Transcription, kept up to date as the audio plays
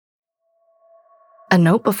A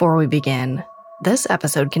note before we begin. This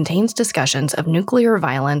episode contains discussions of nuclear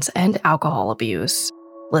violence and alcohol abuse.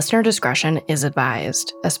 Listener discretion is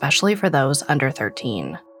advised, especially for those under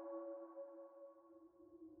 13.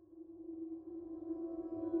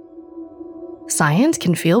 Science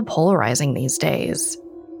can feel polarizing these days.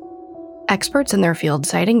 Experts in their field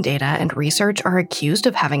citing data and research are accused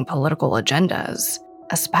of having political agendas,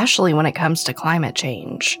 especially when it comes to climate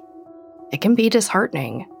change. It can be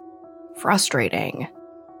disheartening, frustrating.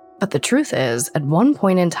 But the truth is, at one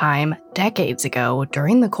point in time, decades ago,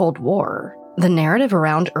 during the Cold War, the narrative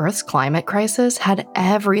around Earth's climate crisis had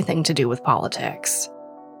everything to do with politics.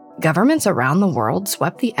 Governments around the world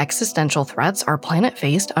swept the existential threats our planet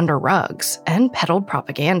faced under rugs and peddled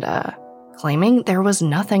propaganda, claiming there was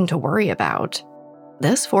nothing to worry about.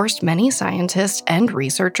 This forced many scientists and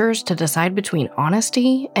researchers to decide between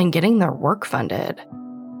honesty and getting their work funded.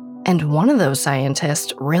 And one of those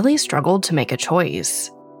scientists really struggled to make a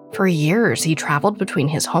choice. For years, he traveled between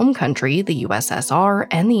his home country, the USSR,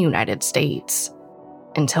 and the United States,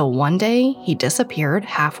 until one day he disappeared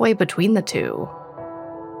halfway between the two.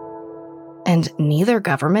 And neither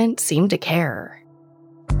government seemed to care.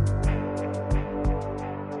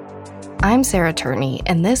 I'm Sarah Turney,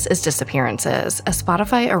 and this is Disappearances, a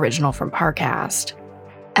Spotify original from Parcast.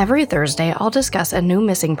 Every Thursday, I'll discuss a new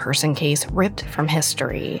missing person case ripped from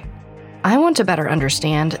history. I want to better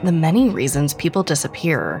understand the many reasons people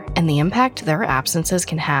disappear and the impact their absences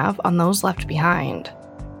can have on those left behind.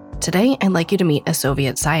 Today, I'd like you to meet a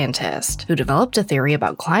Soviet scientist who developed a theory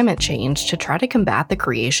about climate change to try to combat the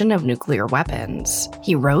creation of nuclear weapons.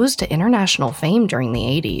 He rose to international fame during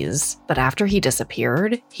the 80s, but after he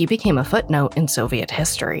disappeared, he became a footnote in Soviet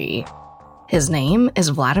history. His name is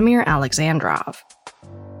Vladimir Alexandrov.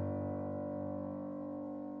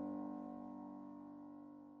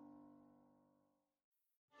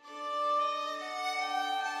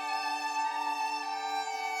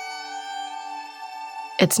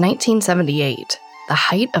 It's 1978, the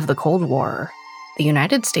height of the Cold War. The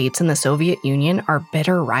United States and the Soviet Union are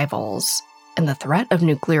bitter rivals, and the threat of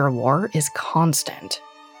nuclear war is constant.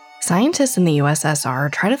 Scientists in the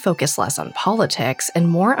USSR try to focus less on politics and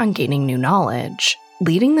more on gaining new knowledge.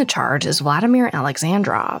 Leading the charge is Vladimir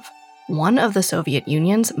Alexandrov, one of the Soviet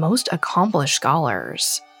Union's most accomplished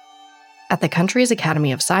scholars. At the country's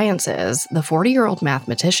Academy of Sciences, the 40-year-old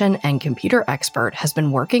mathematician and computer expert has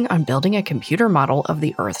been working on building a computer model of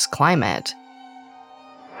the Earth's climate.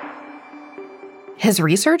 His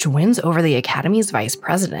research wins over the Academy's vice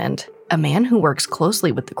president, a man who works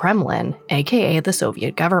closely with the Kremlin, aka the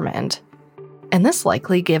Soviet government. And this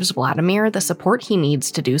likely gives Vladimir the support he needs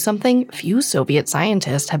to do something few Soviet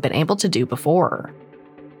scientists have been able to do before: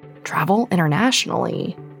 travel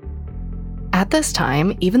internationally. At this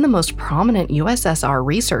time, even the most prominent USSR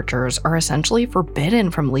researchers are essentially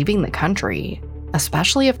forbidden from leaving the country,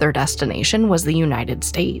 especially if their destination was the United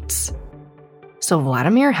States. So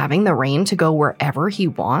Vladimir having the reign to go wherever he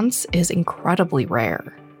wants is incredibly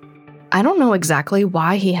rare. I don't know exactly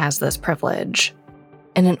why he has this privilege.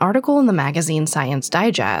 In an article in the magazine Science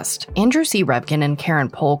Digest, Andrew C. Revkin and Karen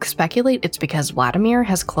Polk speculate it's because Vladimir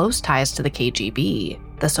has close ties to the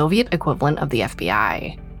KGB, the Soviet equivalent of the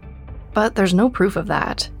FBI. But there's no proof of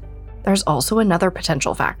that. There's also another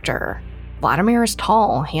potential factor. Vladimir is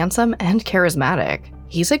tall, handsome, and charismatic.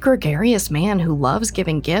 He's a gregarious man who loves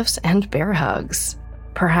giving gifts and bear hugs.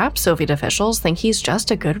 Perhaps Soviet officials think he's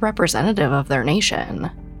just a good representative of their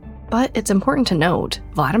nation. But it's important to note,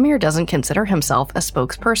 Vladimir doesn't consider himself a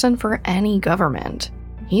spokesperson for any government.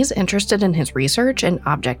 He's interested in his research and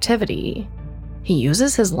objectivity. He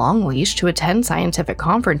uses his long leash to attend scientific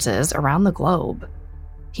conferences around the globe.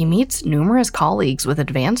 He meets numerous colleagues with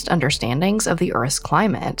advanced understandings of the Earth's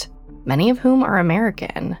climate, many of whom are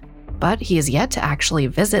American, but he is yet to actually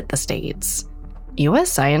visit the States. US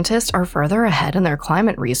scientists are further ahead in their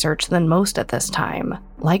climate research than most at this time,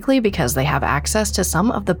 likely because they have access to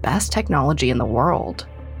some of the best technology in the world.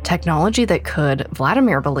 Technology that could,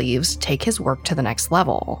 Vladimir believes, take his work to the next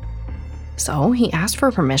level. So he asked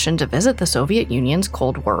for permission to visit the Soviet Union's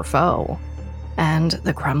Cold War foe, and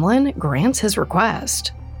the Kremlin grants his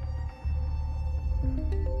request.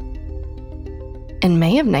 In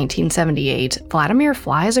May of 1978, Vladimir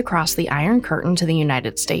flies across the Iron Curtain to the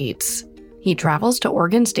United States. He travels to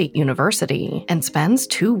Oregon State University and spends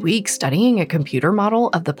 2 weeks studying a computer model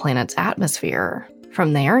of the planet's atmosphere.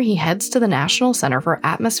 From there, he heads to the National Center for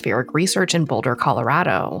Atmospheric Research in Boulder,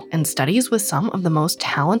 Colorado, and studies with some of the most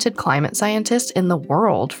talented climate scientists in the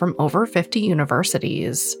world from over 50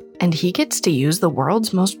 universities. And he gets to use the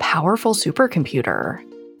world's most powerful supercomputer,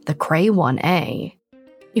 the Cray 1A.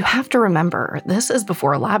 You have to remember, this is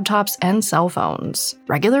before laptops and cell phones.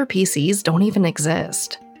 Regular PCs don't even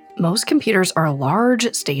exist. Most computers are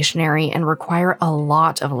large, stationary, and require a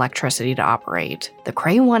lot of electricity to operate. The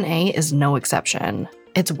Cray 1A is no exception.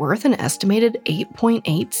 It's worth an estimated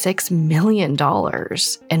 $8.86 million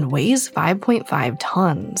and weighs 5.5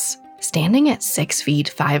 tons. Standing at 6 feet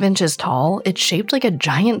 5 inches tall, it's shaped like a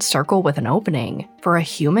giant circle with an opening for a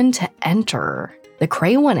human to enter. The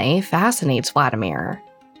Cray 1A fascinates Vladimir.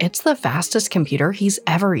 It's the fastest computer he's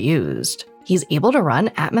ever used. He's able to run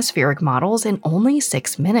atmospheric models in only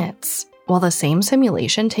 6 minutes, while the same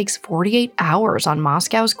simulation takes 48 hours on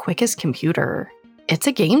Moscow's quickest computer. It's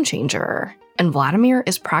a game changer, and Vladimir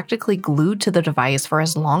is practically glued to the device for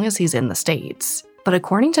as long as he's in the States. But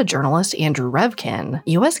according to journalist Andrew Revkin,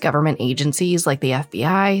 US government agencies like the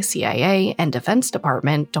FBI, CIA, and Defense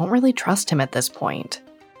Department don't really trust him at this point.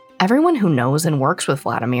 Everyone who knows and works with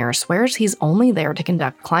Vladimir swears he's only there to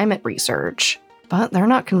conduct climate research, but they're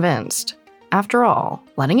not convinced. After all,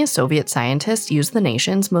 letting a Soviet scientist use the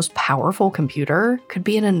nation's most powerful computer could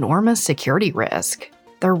be an enormous security risk.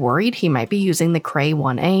 They're worried he might be using the Cray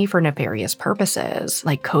 1A for nefarious purposes,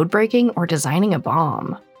 like code breaking or designing a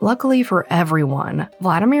bomb. Luckily for everyone,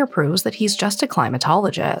 Vladimir proves that he's just a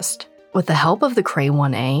climatologist. With the help of the Cray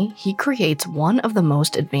 1A, he creates one of the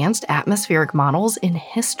most advanced atmospheric models in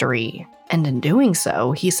history. And in doing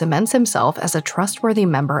so, he cements himself as a trustworthy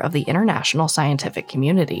member of the international scientific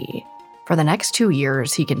community. For the next 2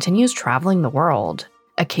 years, he continues traveling the world,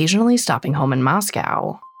 occasionally stopping home in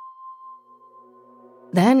Moscow.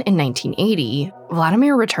 Then, in 1980,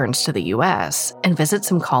 Vladimir returns to the US and visits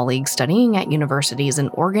some colleagues studying at universities in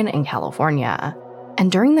Oregon and California.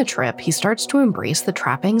 And during the trip, he starts to embrace the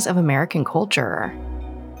trappings of American culture.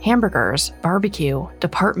 Hamburgers, barbecue,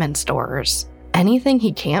 department stores, anything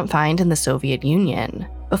he can't find in the Soviet Union.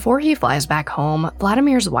 Before he flies back home,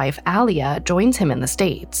 Vladimir's wife Alia joins him in the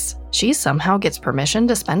States. She somehow gets permission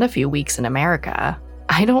to spend a few weeks in America.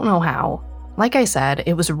 I don't know how. Like I said,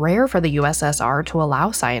 it was rare for the USSR to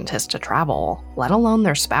allow scientists to travel, let alone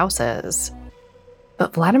their spouses.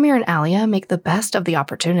 But Vladimir and Alia make the best of the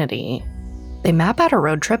opportunity. They map out a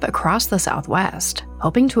road trip across the Southwest,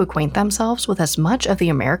 hoping to acquaint themselves with as much of the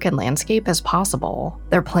American landscape as possible.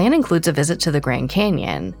 Their plan includes a visit to the Grand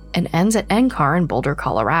Canyon and ends at NCAR in Boulder,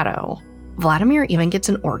 Colorado. Vladimir even gets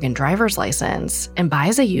an Oregon driver's license and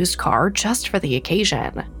buys a used car just for the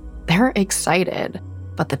occasion. They're excited,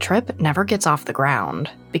 but the trip never gets off the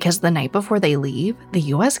ground because the night before they leave, the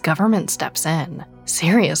US government steps in.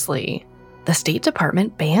 Seriously. The State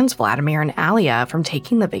Department bans Vladimir and Alia from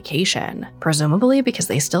taking the vacation, presumably because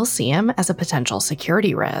they still see him as a potential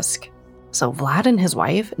security risk. So Vlad and his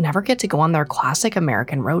wife never get to go on their classic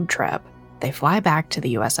American road trip. They fly back to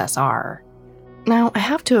the USSR. Now, I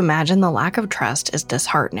have to imagine the lack of trust is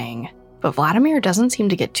disheartening, but Vladimir doesn't seem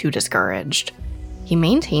to get too discouraged. He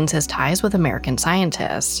maintains his ties with American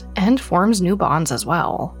scientists and forms new bonds as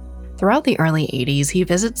well. Throughout the early 80s, he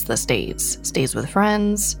visits the States, stays with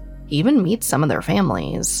friends, he even meets some of their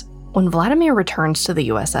families. When Vladimir returns to the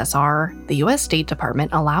USSR, the US State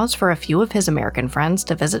Department allows for a few of his American friends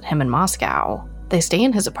to visit him in Moscow. They stay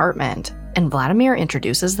in his apartment, and Vladimir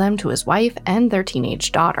introduces them to his wife and their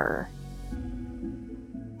teenage daughter.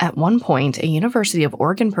 At one point, a University of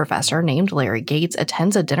Oregon professor named Larry Gates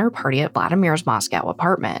attends a dinner party at Vladimir's Moscow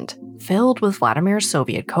apartment, filled with Vladimir's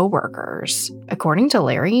Soviet co-workers. According to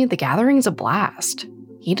Larry, the gathering's a blast.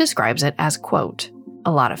 He describes it as, quote,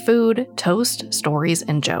 a lot of food, toast, stories,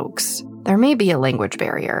 and jokes. There may be a language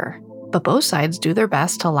barrier, but both sides do their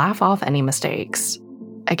best to laugh off any mistakes.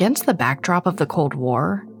 Against the backdrop of the Cold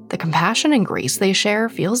War, the compassion and grace they share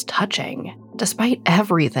feels touching. Despite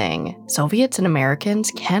everything, Soviets and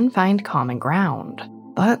Americans can find common ground.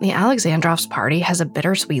 But the Alexandrovs' party has a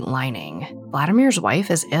bittersweet lining. Vladimir's wife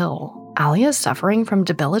is ill. Alia is suffering from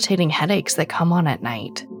debilitating headaches that come on at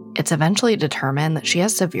night. It's eventually determined that she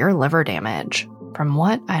has severe liver damage. From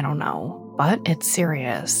what, I don't know, but it's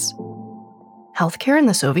serious. Healthcare in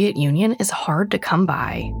the Soviet Union is hard to come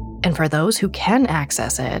by, and for those who can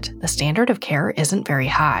access it, the standard of care isn't very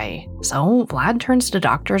high. So Vlad turns to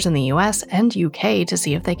doctors in the US and UK to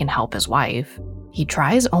see if they can help his wife. He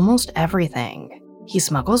tries almost everything. He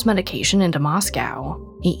smuggles medication into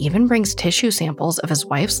Moscow. He even brings tissue samples of his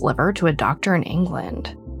wife's liver to a doctor in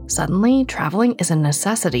England. Suddenly, traveling is a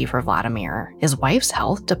necessity for Vladimir. His wife's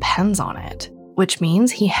health depends on it, which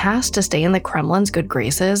means he has to stay in the Kremlin's good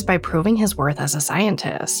graces by proving his worth as a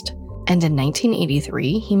scientist. And in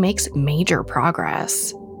 1983, he makes major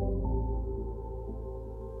progress.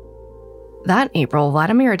 That April,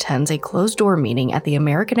 Vladimir attends a closed-door meeting at the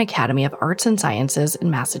American Academy of Arts and Sciences in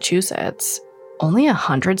Massachusetts. Only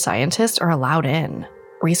 100 scientists are allowed in.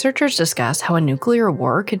 Researchers discuss how a nuclear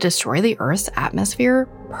war could destroy the Earth's atmosphere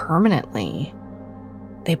permanently.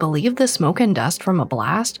 They believe the smoke and dust from a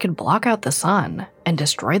blast could block out the sun and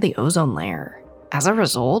destroy the ozone layer. As a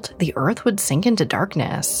result, the Earth would sink into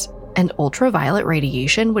darkness, and ultraviolet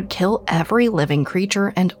radiation would kill every living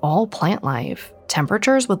creature and all plant life.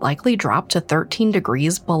 Temperatures would likely drop to 13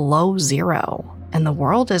 degrees below zero, and the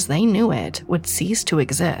world as they knew it would cease to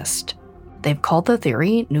exist. They've called the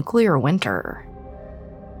theory nuclear winter.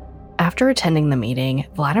 After attending the meeting,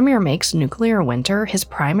 Vladimir makes nuclear winter his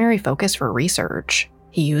primary focus for research.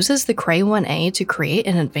 He uses the Cray-1A to create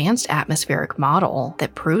an advanced atmospheric model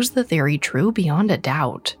that proves the theory true beyond a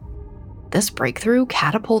doubt. This breakthrough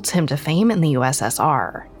catapults him to fame in the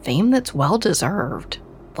USSR, fame that's well-deserved.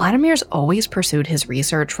 Vladimir's always pursued his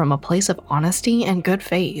research from a place of honesty and good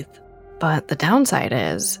faith. But the downside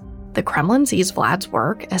is, the Kremlin sees Vlad's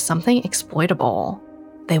work as something exploitable.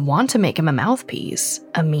 They want to make him a mouthpiece,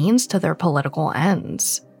 a means to their political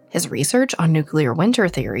ends. His research on nuclear winter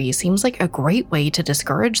theory seems like a great way to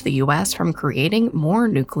discourage the US from creating more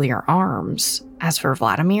nuclear arms. As for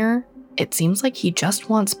Vladimir, it seems like he just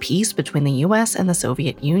wants peace between the US and the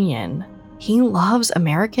Soviet Union. He loves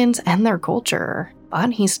Americans and their culture,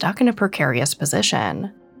 but he's stuck in a precarious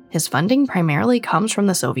position. His funding primarily comes from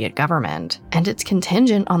the Soviet government, and it's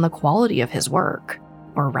contingent on the quality of his work,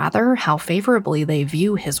 or rather, how favorably they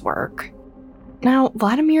view his work. Now,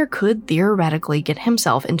 Vladimir could theoretically get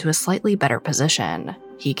himself into a slightly better position.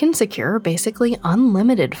 He can secure basically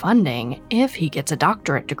unlimited funding if he gets a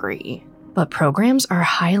doctorate degree. But programs are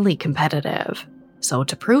highly competitive. So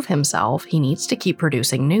to prove himself, he needs to keep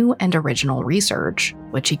producing new and original research,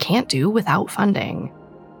 which he can't do without funding.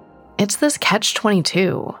 It's this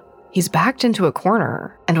catch-22. He's backed into a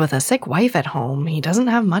corner, and with a sick wife at home, he doesn't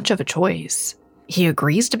have much of a choice. He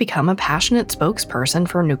agrees to become a passionate spokesperson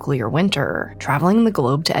for nuclear winter, traveling the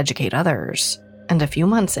globe to educate others. And a few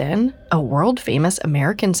months in, a world-famous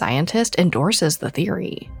American scientist endorses the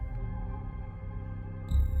theory.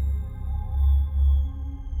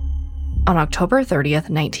 On October 30th,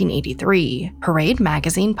 1983, Parade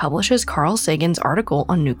magazine publishes Carl Sagan's article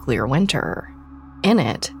on nuclear winter. In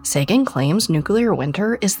it, Sagan claims nuclear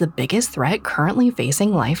winter is the biggest threat currently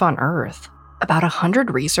facing life on Earth. About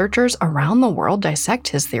 100 researchers around the world dissect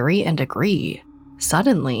his theory and agree.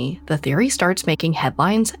 Suddenly, the theory starts making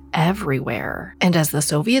headlines everywhere, and as the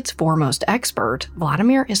Soviets' foremost expert,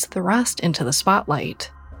 Vladimir is thrust into the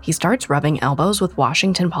spotlight. He starts rubbing elbows with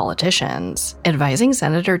Washington politicians, advising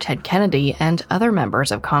Senator Ted Kennedy and other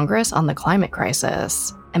members of Congress on the climate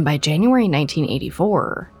crisis. And by January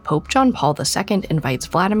 1984, Pope John Paul II invites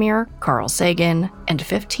Vladimir, Carl Sagan, and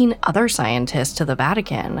 15 other scientists to the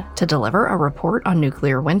Vatican to deliver a report on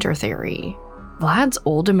nuclear winter theory. Vlad's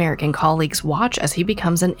old American colleagues watch as he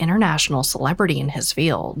becomes an international celebrity in his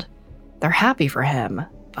field. They're happy for him,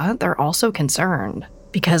 but they're also concerned,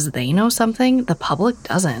 because they know something the public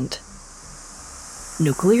doesn't.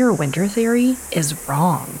 Nuclear winter theory is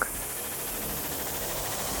wrong.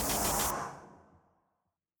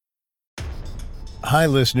 Hi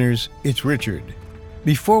listeners, it's Richard.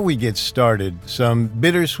 Before we get started, some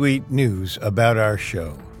bittersweet news about our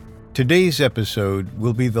show. Today's episode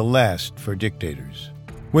will be the last for Dictators.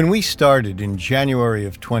 When we started in January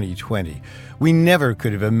of 2020, we never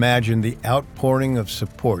could have imagined the outpouring of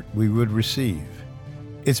support we would receive.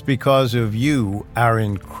 It's because of you, our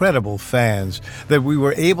incredible fans, that we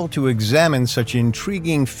were able to examine such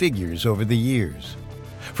intriguing figures over the years.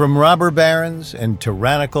 From robber barons and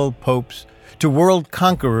tyrannical popes to world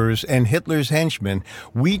conquerors and Hitler's henchmen,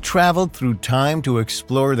 we traveled through time to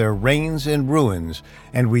explore their reigns and ruins,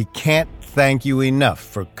 and we can't thank you enough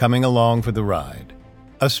for coming along for the ride.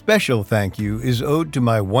 A special thank you is owed to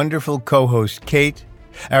my wonderful co-host Kate,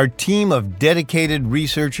 our team of dedicated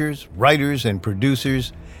researchers, writers, and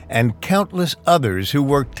producers, and countless others who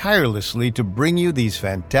work tirelessly to bring you these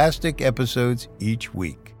fantastic episodes each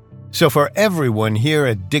week. So for everyone here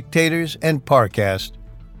at Dictators and Parcast,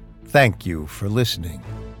 thank you for listening.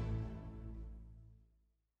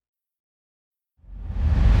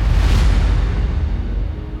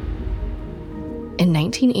 In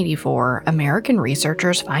 1984, American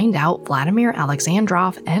researchers find out Vladimir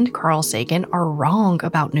Alexandrov and Carl Sagan are wrong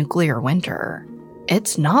about nuclear winter.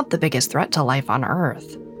 It's not the biggest threat to life on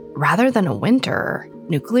Earth. Rather than a winter,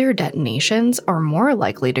 nuclear detonations are more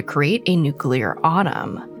likely to create a nuclear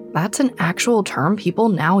autumn. That's an actual term people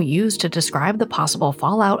now use to describe the possible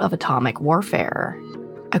fallout of atomic warfare.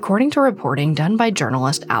 According to reporting done by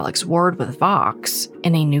journalist Alex Ward with Vox,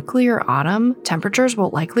 in a nuclear autumn, temperatures will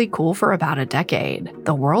likely cool for about a decade.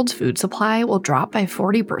 The world's food supply will drop by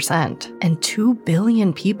 40%, and 2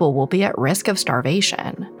 billion people will be at risk of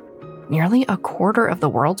starvation. Nearly a quarter of the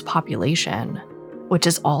world's population. Which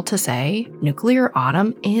is all to say, nuclear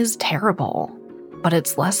autumn is terrible. But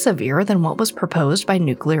it's less severe than what was proposed by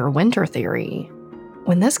nuclear winter theory.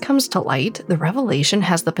 When this comes to light, the revelation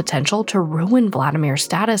has the potential to ruin Vladimir's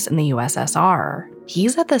status in the USSR.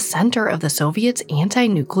 He's at the center of the Soviets'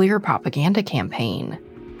 anti-nuclear propaganda campaign.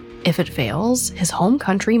 If it fails, his home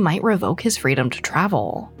country might revoke his freedom to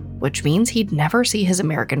travel, which means he'd never see his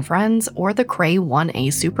American friends or the Cray 1A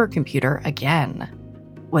supercomputer again.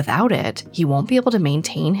 Without it, he won't be able to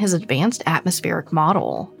maintain his advanced atmospheric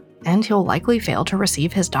model, and he'll likely fail to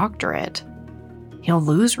receive his doctorate. He'll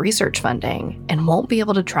lose research funding and won't be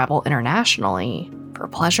able to travel internationally for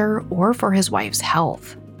pleasure or for his wife's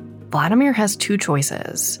health. Vladimir has two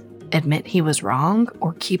choices: admit he was wrong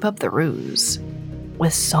or keep up the ruse.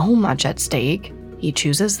 With so much at stake, he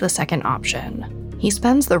chooses the second option. He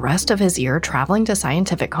spends the rest of his year traveling to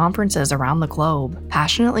scientific conferences around the globe,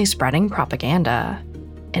 passionately spreading propaganda.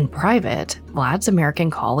 In private, Vlad's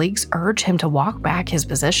American colleagues urge him to walk back his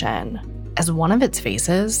position. As one of its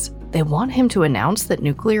faces, they want him to announce that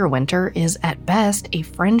nuclear winter is at best a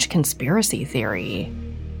fringe conspiracy theory.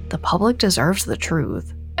 The public deserves the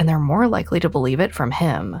truth, and they're more likely to believe it from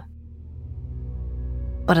him.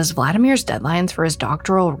 But as Vladimir's deadlines for his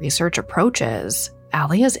doctoral research approaches,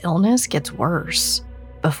 Alia's illness gets worse.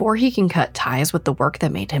 Before he can cut ties with the work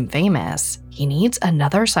that made him famous, he needs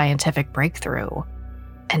another scientific breakthrough.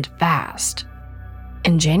 And fast.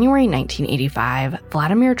 In January 1985,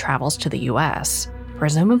 Vladimir travels to the US,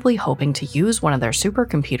 presumably hoping to use one of their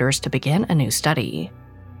supercomputers to begin a new study.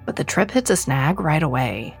 But the trip hits a snag right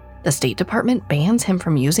away. The State Department bans him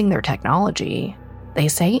from using their technology. They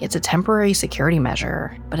say it's a temporary security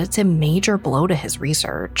measure, but it's a major blow to his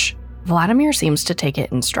research. Vladimir seems to take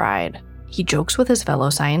it in stride. He jokes with his fellow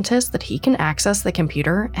scientists that he can access the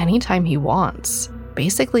computer anytime he wants,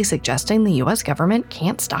 basically suggesting the US government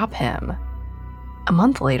can't stop him. A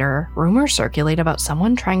month later, rumors circulate about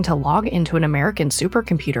someone trying to log into an American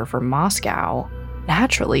supercomputer from Moscow.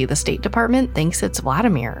 Naturally, the State Department thinks it's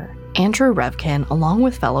Vladimir. Andrew Revkin, along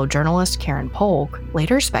with fellow journalist Karen Polk,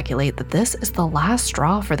 later speculate that this is the last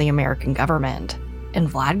straw for the American government, and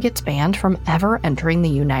Vlad gets banned from ever entering the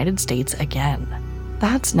United States again.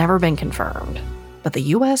 That's never been confirmed, but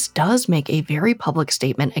the US does make a very public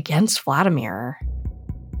statement against Vladimir.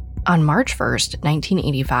 On March 1st,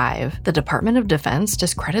 1985, the Department of Defense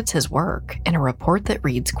discredits his work in a report that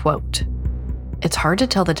reads, quote, "It's hard to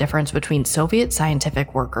tell the difference between Soviet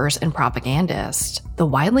scientific workers and propagandists. The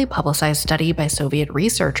widely publicized study by Soviet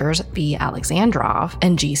researchers V. Alexandrov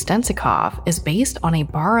and G. Stensikov is based on a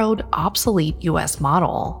borrowed, obsolete US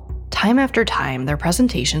model. Time after time, their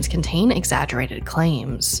presentations contain exaggerated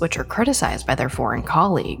claims, which are criticized by their foreign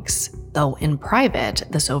colleagues, though in private,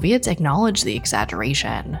 the Soviets acknowledge the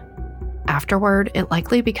exaggeration. Afterward, it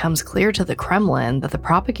likely becomes clear to the Kremlin that the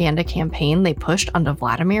propaganda campaign they pushed onto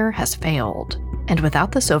Vladimir has failed. And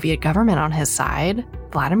without the Soviet government on his side,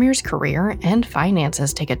 Vladimir's career and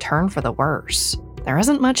finances take a turn for the worse. There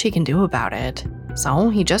isn't much he can do about it, so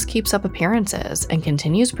he just keeps up appearances and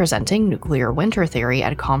continues presenting nuclear winter theory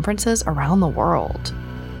at conferences around the world.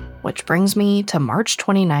 Which brings me to March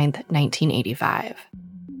 29th, 1985.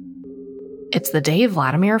 It's the day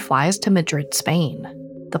Vladimir flies to Madrid, Spain.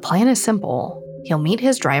 The plan is simple. He'll meet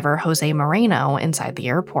his driver Jose Moreno inside the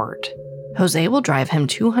airport. Jose will drive him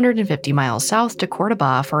 250 miles south to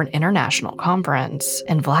Cordoba for an international conference,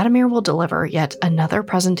 and Vladimir will deliver yet another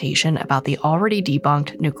presentation about the already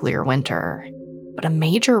debunked nuclear winter. But a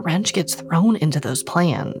major wrench gets thrown into those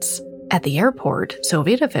plans. At the airport,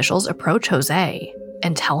 Soviet officials approach Jose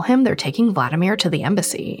and tell him they're taking Vladimir to the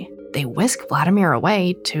embassy. They whisk Vladimir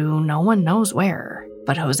away to no one knows where,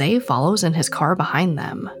 but Jose follows in his car behind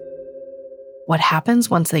them. What happens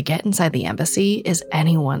once they get inside the embassy is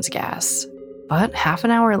anyone's guess. But half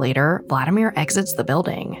an hour later, Vladimir exits the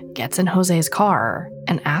building, gets in Jose's car,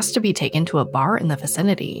 and asks to be taken to a bar in the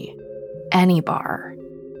vicinity. Any bar.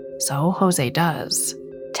 So Jose does.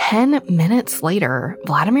 10 minutes later,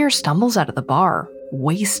 Vladimir stumbles out of the bar,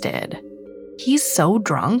 wasted. He's so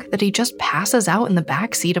drunk that he just passes out in the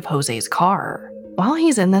back seat of Jose's car. While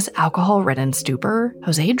he's in this alcohol-ridden stupor,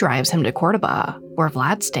 Jose drives him to Cordoba, where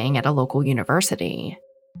Vlad's staying at a local university.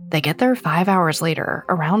 They get there 5 hours later,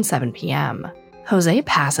 around 7 p.m. Jose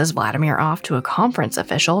passes Vladimir off to a conference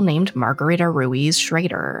official named Margarita Ruiz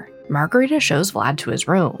Schrader. Margarita shows Vlad to his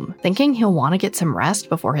room, thinking he'll want to get some rest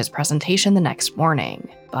before his presentation the next morning,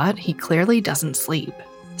 but he clearly doesn't sleep.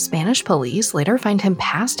 Spanish police later find him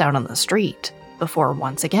passed out on the street, before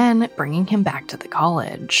once again bringing him back to the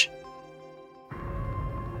college.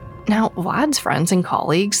 Now, Vlad's friends and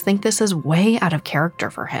colleagues think this is way out of character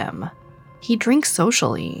for him. He drinks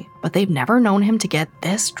socially, but they've never known him to get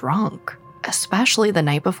this drunk, especially the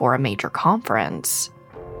night before a major conference.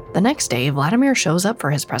 The next day, Vladimir shows up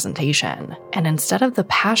for his presentation, and instead of the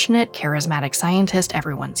passionate, charismatic scientist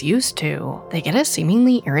everyone's used to, they get a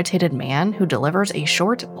seemingly irritated man who delivers a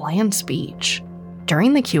short, bland speech.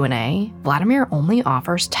 During the Q&A, Vladimir only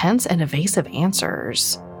offers tense and evasive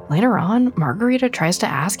answers. Later on, Margarita tries to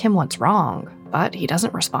ask him what's wrong, but he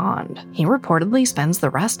doesn't respond. He reportedly spends the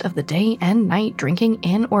rest of the day and night drinking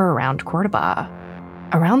in or around Cordoba.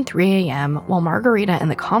 Around 3 a.m., while Margarita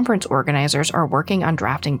and the conference organizers are working on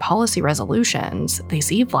drafting policy resolutions, they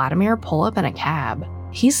see Vladimir pull up in a cab.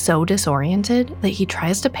 He's so disoriented that he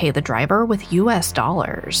tries to pay the driver with US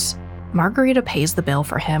dollars. Margarita pays the bill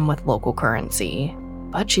for him with local currency,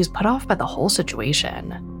 but she's put off by the whole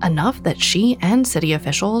situation, enough that she and city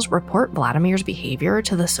officials report Vladimir's behavior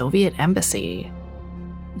to the Soviet embassy.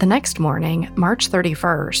 The next morning, March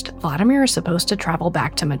 31st, Vladimir is supposed to travel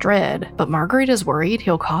back to Madrid, but Margarita's worried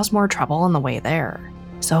he'll cause more trouble on the way there.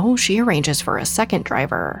 So she arranges for a second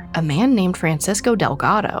driver, a man named Francisco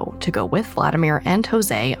Delgado, to go with Vladimir and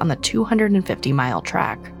Jose on the 250-mile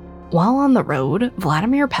trek. While on the road,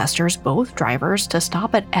 Vladimir pesters both drivers to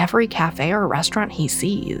stop at every cafe or restaurant he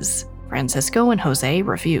sees. Francisco and Jose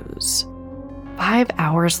refuse. 5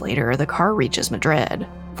 hours later, the car reaches Madrid.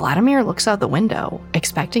 Vladimir looks out the window,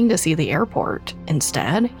 expecting to see the airport.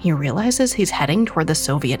 Instead, he realizes he's heading toward the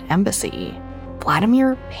Soviet embassy.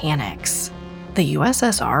 Vladimir panics. The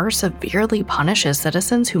USSR severely punishes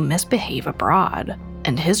citizens who misbehave abroad,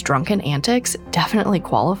 and his drunken antics definitely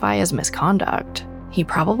qualify as misconduct. He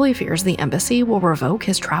probably fears the embassy will revoke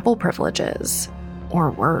his travel privileges. Or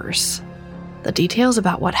worse. The details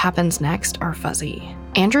about what happens next are fuzzy.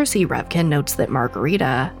 Andrew C. Revkin notes that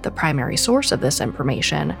Margarita, the primary source of this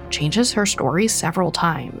information, changes her story several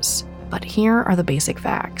times. But here are the basic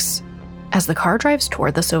facts. As the car drives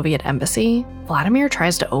toward the Soviet embassy, Vladimir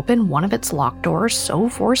tries to open one of its locked doors so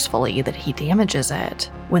forcefully that he damages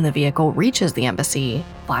it. When the vehicle reaches the embassy,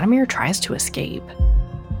 Vladimir tries to escape.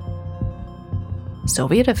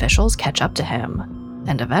 Soviet officials catch up to him,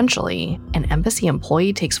 and eventually, an embassy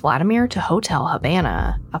employee takes Vladimir to Hotel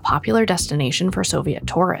Havana, a popular destination for Soviet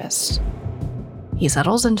tourists. He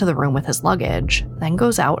settles into the room with his luggage, then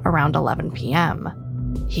goes out around 11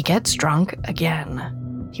 p.m. He gets drunk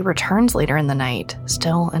again. He returns later in the night,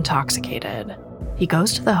 still intoxicated. He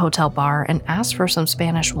goes to the hotel bar and asks for some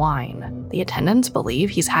Spanish wine. The attendants believe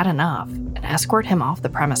he's had enough and escort him off the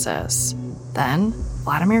premises. Then,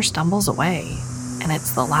 Vladimir stumbles away, and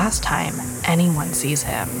it's the last time anyone sees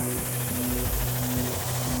him.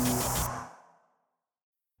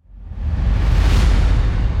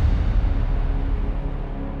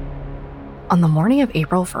 On the morning of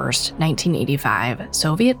April 1st, 1985,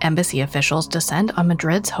 Soviet embassy officials descend on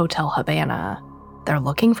Madrid's Hotel Havana. They're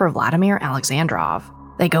looking for Vladimir Alexandrov.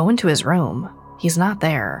 They go into his room. He's not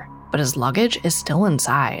there, but his luggage is still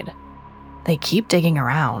inside. They keep digging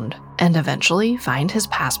around, and eventually find his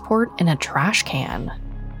passport in a trash can.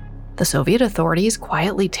 The Soviet authorities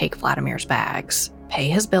quietly take Vladimir's bags, pay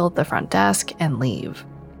his bill at the front desk, and leave.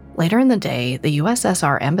 Later in the day, the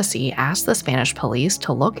USSR embassy asked the Spanish police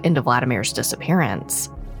to look into Vladimir's disappearance,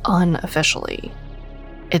 unofficially.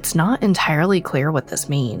 It's not entirely clear what this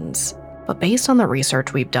means, but based on the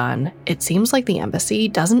research we've done, it seems like the embassy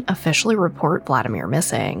doesn't officially report Vladimir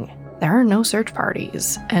missing. There are no search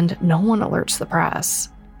parties, and no one alerts the press.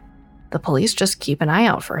 The police just keep an eye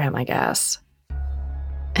out for him, I guess.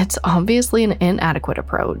 It's obviously an inadequate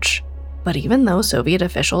approach, but even though Soviet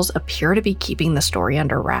officials appear to be keeping the story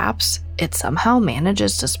under wraps, it somehow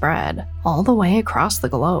manages to spread all the way across the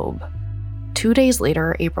globe. 2 days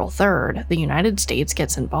later, April 3rd, the United States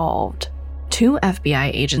gets involved. 2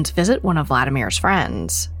 FBI agents visit one of Vladimir's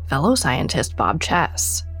friends, fellow scientist Bob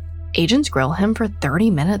Chess. Agents grill him for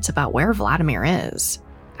 30 minutes about where Vladimir is,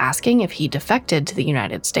 asking if he defected to the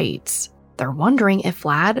United States. They're wondering if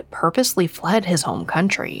Vlad purposely fled his home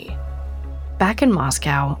country. Back in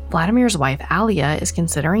Moscow, Vladimir's wife Alia is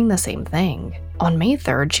considering the same thing. On May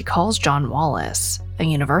 3rd, she calls John Wallace, a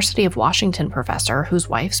University of Washington professor whose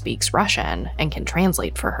wife speaks Russian and can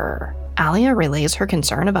translate for her. Alia relays her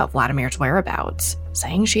concern about Vladimir's whereabouts,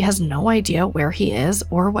 saying she has no idea where he is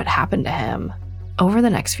or what happened to him. Over the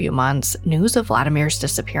next few months, news of Vladimir's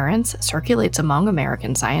disappearance circulates among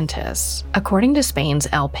American scientists. According to Spain's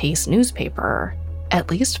El País newspaper, at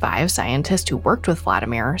least 5 scientists who worked with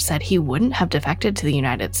Vladimir said he wouldn't have defected to the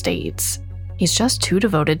United States. He's just too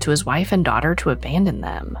devoted to his wife and daughter to abandon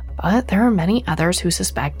them. But there are many others who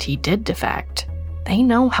suspect he did defect. They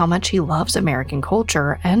know how much he loves American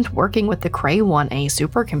culture and working with the Cray 1A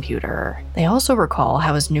supercomputer. They also recall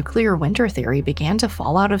how his nuclear winter theory began to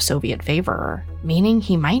fall out of Soviet favor, meaning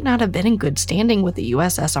he might not have been in good standing with the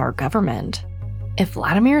USSR government. If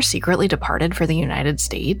Vladimir secretly departed for the United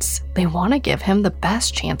States, they want to give him the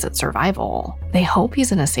best chance at survival. They hope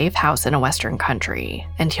he's in a safe house in a Western country,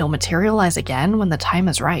 and he'll materialize again when the time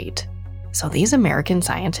is right. So these American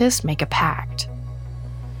scientists make a pact.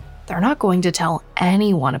 They're not going to tell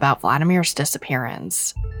anyone about Vladimir's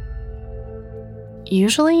disappearance.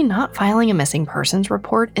 Usually, not filing a missing persons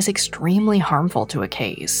report is extremely harmful to a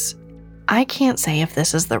case. I can't say if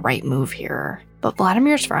this is the right move here, but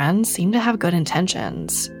Vladimir's friends seem to have good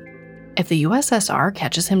intentions. If the USSR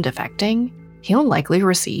catches him defecting, he'll likely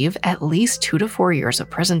receive at least 2 to 4 years of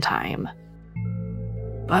prison time.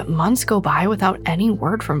 But months go by without any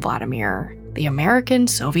word from Vladimir. The American,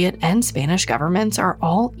 Soviet, and Spanish governments are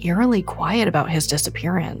all eerily quiet about his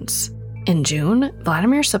disappearance. In June,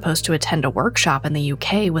 Vladimir's supposed to attend a workshop in the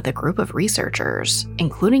UK with a group of researchers,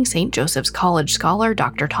 including St. Joseph's College scholar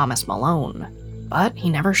Dr. Thomas Malone, but he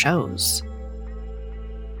never shows.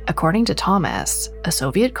 According to Thomas, a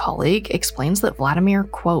Soviet colleague explains that Vladimir,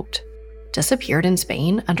 quote, disappeared in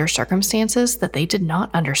Spain under circumstances that they did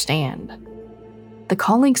not understand. The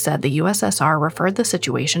colleague said the USSR referred the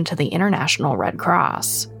situation to the International Red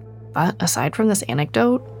Cross. But aside from this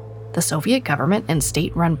anecdote, the Soviet government and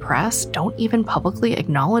state-run press don't even publicly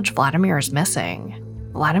acknowledge Vladimir as missing.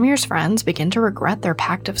 Vladimir's friends begin to regret their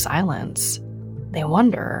pact of silence. They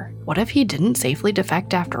wonder, what if he didn't safely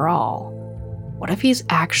defect after all? What if he's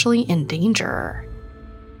actually in danger?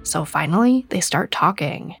 So finally, they start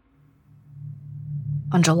talking.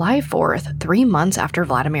 On July 4th, 3 months after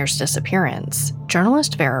Vladimir's disappearance,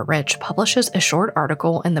 journalist Vera Rich publishes a short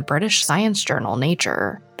article in the British science journal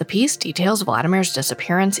Nature. The piece details Vladimir's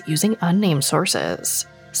disappearance using unnamed sources.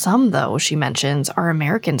 Some, though, she mentions, are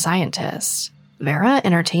American scientists. Vera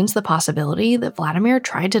entertains the possibility that Vladimir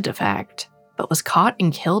tried to defect, but was caught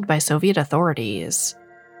and killed by Soviet authorities.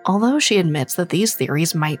 Although she admits that these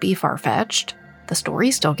theories might be far-fetched, the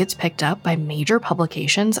story still gets picked up by major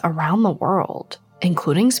publications around the world,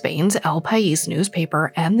 including Spain's El País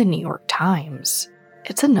newspaper and the New York Times.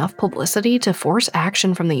 It's enough publicity to force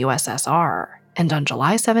action from the USSR, and on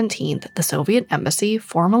July 17th, the Soviet embassy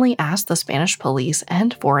formally asked the Spanish police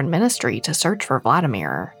and foreign ministry to search for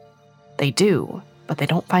Vladimir. They do, but they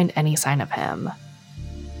don't find any sign of him.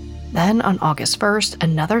 Then, on August 1st,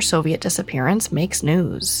 another Soviet disappearance makes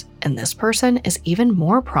news, and this person is even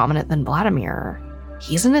more prominent than Vladimir.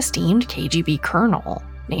 He's an esteemed KGB colonel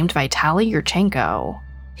named Vitaly Yurchenko.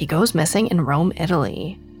 He goes missing in Rome,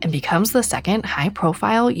 Italy, and becomes the second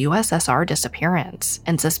high-profile USSR disappearance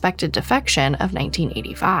and suspected defection of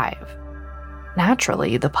 1985.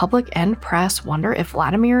 Naturally, the public and press wonder if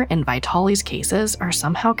Vladimir and Vitaly's cases are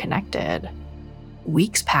somehow connected.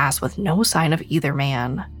 Weeks pass with no sign of either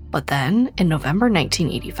man, but then, in November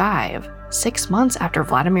 1985, 6 months after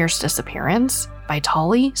Vladimir's disappearance,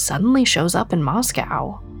 Vitaly suddenly shows up in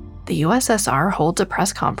Moscow. The USSR holds a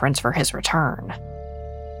press conference for his return.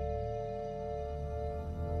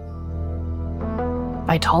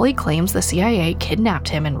 Vitaly claims the CIA kidnapped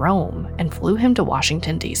him in Rome and flew him to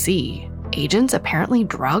Washington, D.C. Agents apparently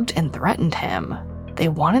drugged and threatened him. They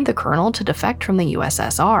wanted the colonel to defect from the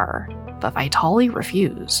USSR, but Vitaly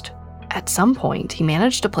refused. At some point, he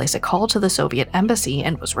managed to place a call to the Soviet embassy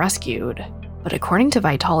and was rescued. But according to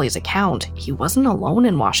Vitaly's account, he wasn't alone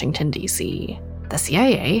in Washington, D.C. The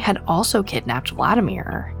CIA had also kidnapped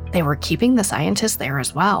Vladimir. They were keeping the scientist there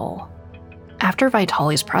as well. After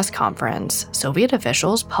Vitaly's press conference, Soviet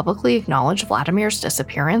officials publicly acknowledged Vladimir's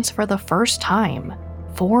disappearance for the first time,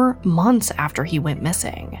 4 months after he went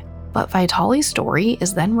missing. But Vitaly's story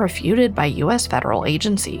is then refuted by US federal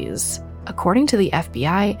agencies. According to the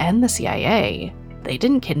FBI and the CIA, they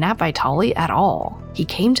didn't kidnap Vitaly at all. He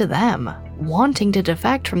came to them, wanting to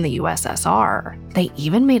defect from the USSR. They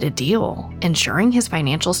even made a deal, ensuring his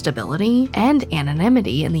financial stability and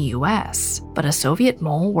anonymity in the US. But a Soviet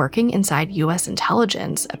mole working inside US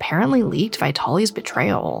intelligence apparently leaked Vitaly's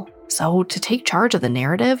betrayal. So, to take charge of the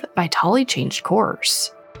narrative, Vitaly changed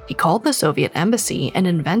course. He called the Soviet embassy and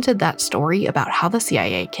invented that story about how the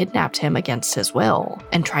CIA kidnapped him against his will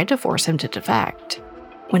and tried to force him to defect.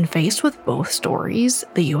 When faced with both stories,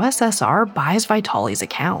 the USSR buys Vitali's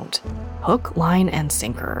account, hook, line, and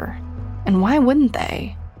sinker. And why wouldn't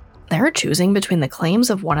they? They're choosing between the claims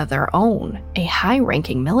of one of their own, a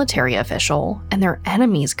high-ranking military official, and their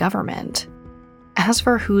enemy's government. As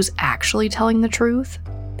for who's actually telling the truth,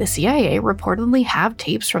 the CIA reportedly have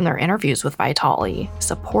tapes from their interviews with Vitali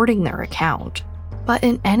supporting their account. But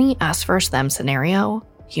in any us versus them scenario,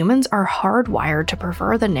 humans are hardwired to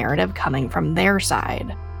prefer the narrative coming from their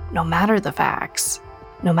side, no matter the facts.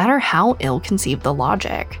 No matter how ill-conceived the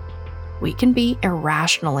logic, we can be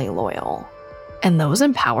irrationally loyal. And those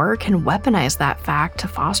in power can weaponize that fact to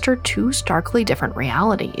foster two starkly different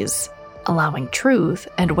realities, allowing truth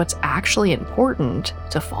and what's actually important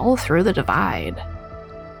to fall through the divide.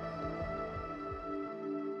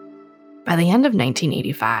 By the end of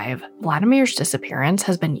 1985, Vladimir's disappearance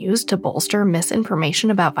has been used to bolster misinformation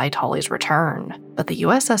about Vitali's return, but the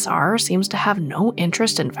USSR seems to have no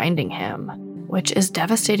interest in finding him, which is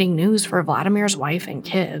devastating news for Vladimir's wife and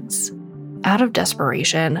kids. Out of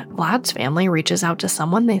desperation, Vlad's family reaches out to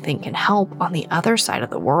someone they think can help on the other side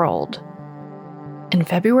of the world. In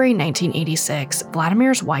February 1986,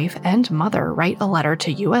 Vladimir's wife and mother write a letter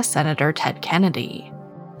to U.S. Senator Ted Kennedy.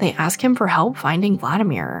 They ask him for help finding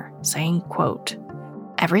Vladimir, saying, quote,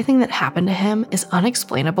 "Everything that happened to him is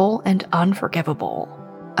unexplainable and unforgivable."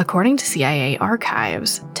 According to CIA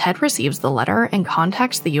archives, Ted receives the letter and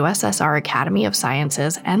contacts the USSR Academy of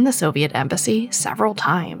Sciences and the Soviet Embassy several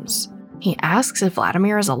times. He asks if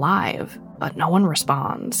Vladimir is alive, but no one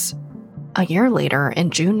responds. A year later, in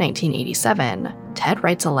June 1987, Ted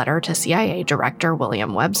writes a letter to CIA Director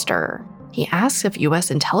William Webster. He asks if U.S.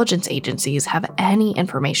 intelligence agencies have any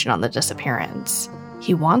information on the disappearance.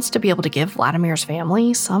 He wants to be able to give Vladimir's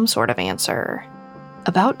family some sort of answer.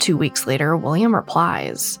 About 2 weeks later, William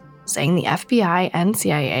replies, saying the FBI and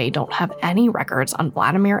CIA don't have any records on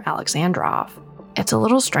Vladimir Alexandrov. It's a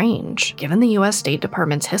little strange, given the U.S. State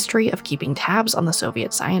Department's history of keeping tabs on the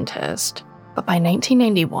Soviet scientist. But by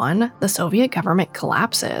 1991, the Soviet government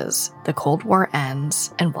collapses, the Cold War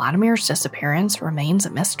ends, and Vladimir's disappearance remains a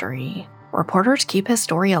mystery. Reporters keep his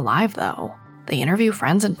story alive, though. They interview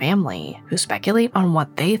friends and family, who speculate on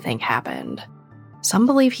what they think happened. Some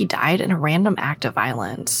believe he died in a random act of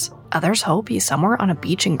violence. Others hope he's somewhere on a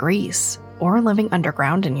beach in Greece, or living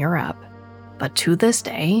underground in Europe. But to this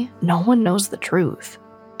day, no one knows the truth,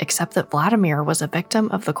 except that Vladimir was a victim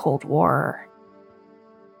of the Cold War.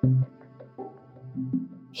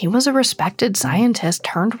 He was a respected scientist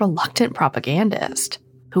turned reluctant propagandist,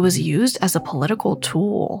 who was used as a political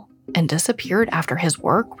tool and disappeared after his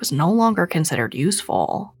work was no longer considered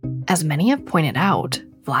useful. As many have pointed out,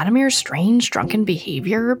 Vladimir's strange drunken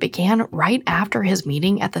behavior began right after his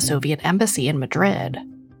meeting at the Soviet embassy in Madrid,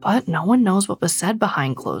 but no one knows what was said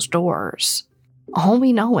behind closed doors. All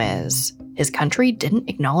we know is, his country didn't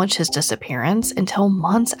acknowledge his disappearance until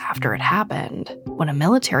months after it happened, when a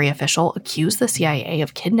military official accused the CIA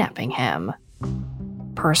of kidnapping him.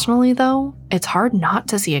 Personally, though, it's hard not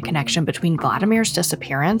to see a connection between Vladimir's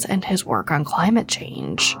disappearance and his work on climate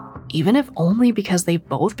change, even if only because they've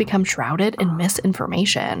both become shrouded in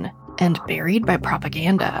misinformation and buried by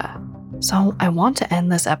propaganda. So I want to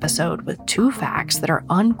end this episode with two facts that are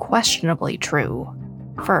unquestionably true.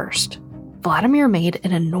 First, Vladimir made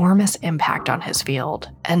an enormous impact on his field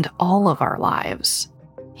and all of our lives.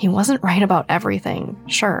 He wasn't right about everything,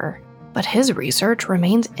 sure, but his research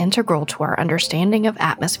remains integral to our understanding of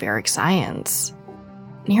atmospheric science.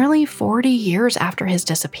 Nearly 40 years after his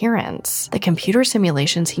disappearance, the computer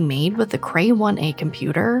simulations he made with the Cray 1A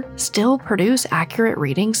computer still produce accurate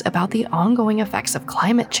readings about the ongoing effects of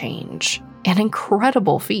climate change. An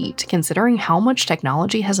incredible feat considering how much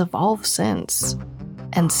technology has evolved since.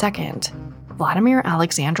 And second, Vladimir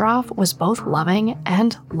Alexandrov was both loving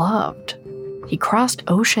and loved. He crossed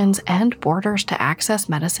oceans and borders to access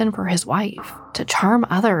medicine for his wife, to charm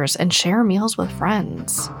others and share meals with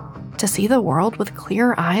friends, to see the world with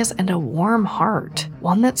clear eyes and a warm heart,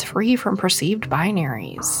 one that's free from perceived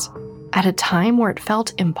binaries. At a time where it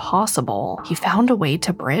felt impossible, he found a way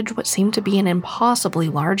to bridge what seemed to be an impossibly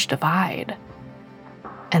large divide.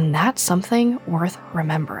 And that's something worth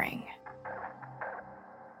remembering.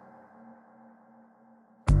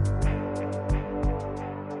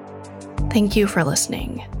 Thank you for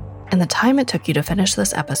listening. In the time it took you to finish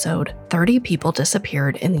this episode, 30 people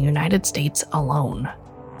disappeared in the United States alone.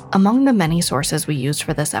 Among the many sources we used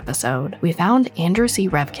for this episode, we found Andrew C.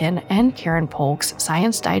 Revkin and Karen Polk's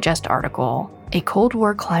Science Digest article, A Cold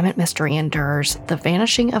War Climate Mystery Endures, The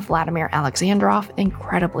Vanishing of Vladimir Alexandrov,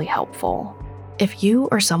 incredibly helpful. If you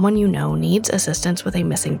or someone you know needs assistance with a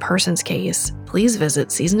missing persons case, please visit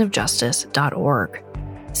seasonofjustice.org.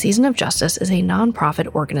 Season of Justice is a nonprofit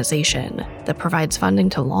organization that provides funding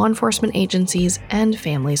to law enforcement agencies and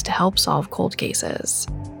families to help solve cold cases.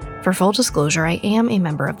 For full disclosure, I am a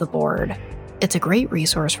member of the board. It's a great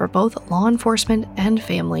resource for both law enforcement and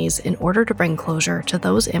families in order to bring closure to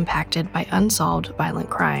those impacted by unsolved violent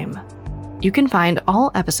crime. You can find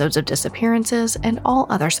all episodes of Disappearances and all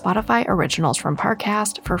other Spotify originals from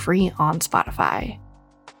Parcast for free on Spotify.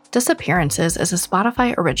 Disappearances is a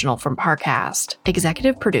Spotify original from Parcast,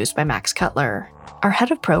 executive produced by Max Cutler. Our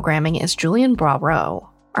head of programming is Julian Boireau.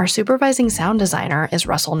 Our supervising sound designer is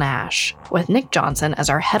Russell Nash, with Nick Johnson as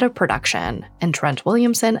our head of production and Trent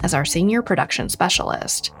Williamson as our senior production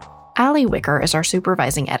specialist. Allie Wicker is our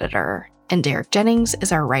supervising editor, and Derek Jennings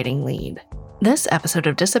is our writing lead. This episode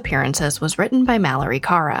of Disappearances was written by Mallory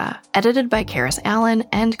Cara, edited by Karis Allen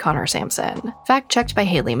and Connor Sampson, fact-checked by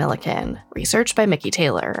Haley Milliken, researched by Mickey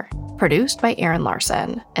Taylor, produced by Aaron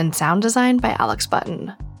Larson, and sound designed by Alex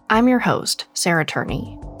Button. I'm your host, Sarah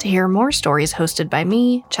Turney. To hear more stories hosted by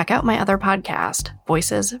me, check out my other podcast,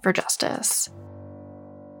 Voices for Justice.